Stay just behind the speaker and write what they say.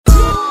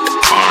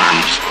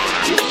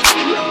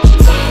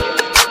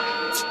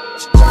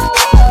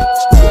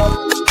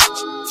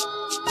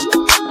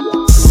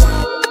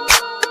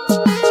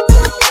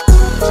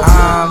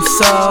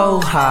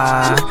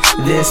high,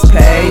 this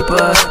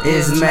paper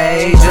is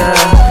major.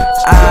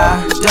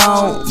 I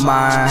don't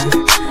mind,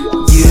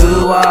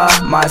 you are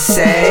my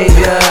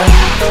savior.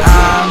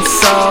 I'm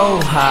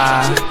so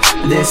high,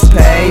 this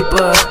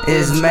paper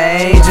is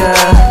major.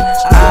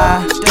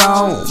 I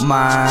don't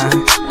mind,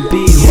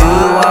 you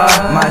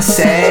are my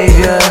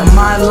savior.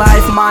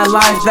 My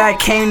life that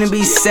came to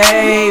be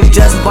saved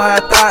just by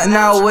a thought,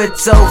 now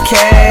it's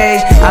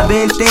okay. I've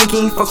been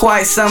thinking for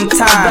quite some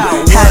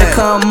time, had to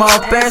come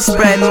up and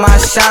spread my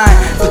shine.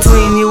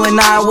 Between you and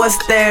I, what's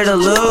there to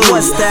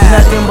lose?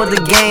 Nothing but the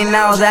gain,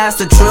 now that's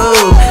the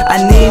truth. I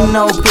need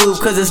no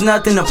proof, cause there's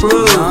nothing to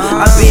prove.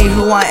 I be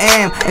who I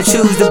am and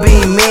choose to be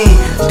me,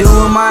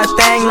 doing my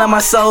thing, let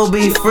my soul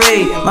be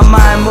free. My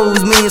mind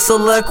moves me, so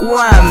look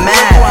where I'm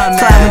at.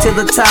 Climbing to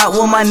the top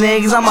with my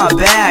niggas on my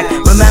back.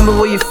 Remember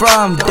where you're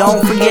from,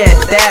 don't forget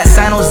that.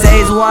 San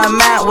Jose's where I'm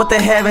at, with the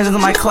heavens and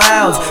my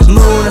clouds.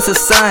 Moon is the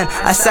sun,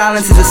 I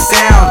silence is the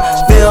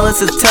sound. Feel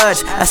it's a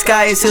touch, I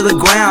sky is to the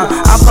ground.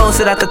 I'm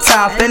posted at the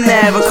top and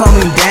never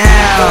coming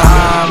down.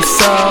 I'm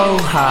so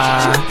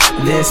high,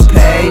 this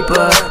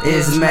paper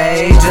is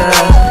major.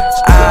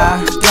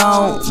 I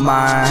don't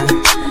mind,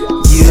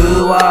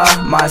 you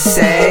are my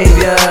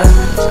savior.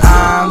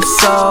 I'm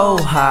so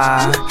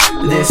high,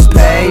 this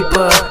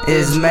paper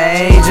is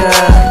major.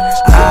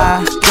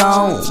 I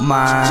don't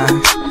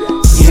mind,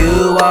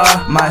 you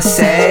are my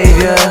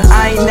savior.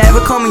 I ain't never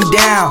coming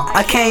down,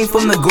 I came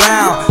from the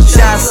ground.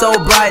 Shine so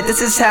bright,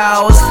 this is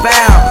how I was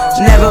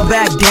found. Never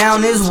back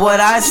down is what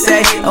I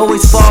say.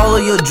 Always follow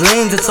your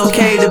dreams, it's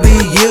okay to be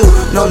you.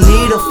 No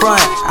need to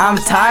front, I'm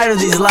tired of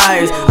these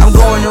liars. I'm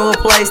going to a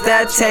place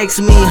that takes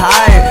me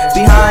higher.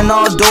 Behind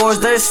all doors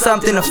there's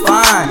something to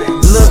find.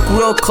 Look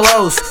real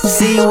close,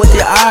 see with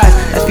your eyes.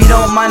 If you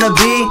don't mind to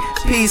be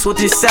peace with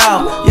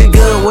yourself, you're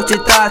good with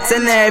your thoughts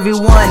and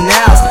everyone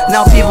else.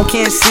 Now people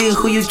can't see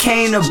who you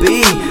came to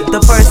be,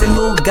 the person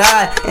who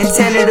God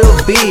intended to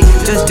be.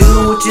 Just do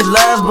what you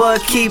love,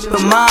 but keep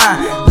in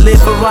mind,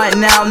 live for right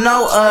now,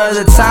 no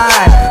other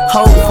time.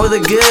 Hope for the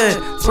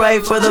good, pray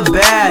for the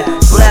bad.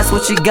 Bless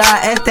what you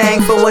got and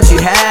thank for what you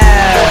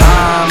have.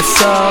 I'm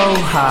so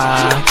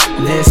high,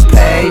 this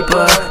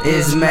paper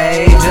is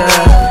major.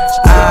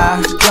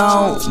 I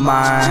don't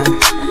mind,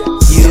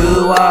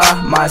 you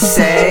are my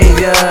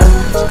savior.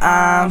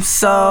 I'm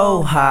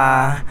so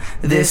high,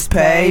 this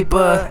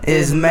paper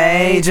is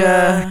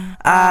major.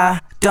 I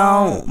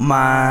don't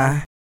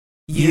mind,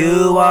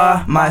 you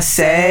are my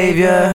savior.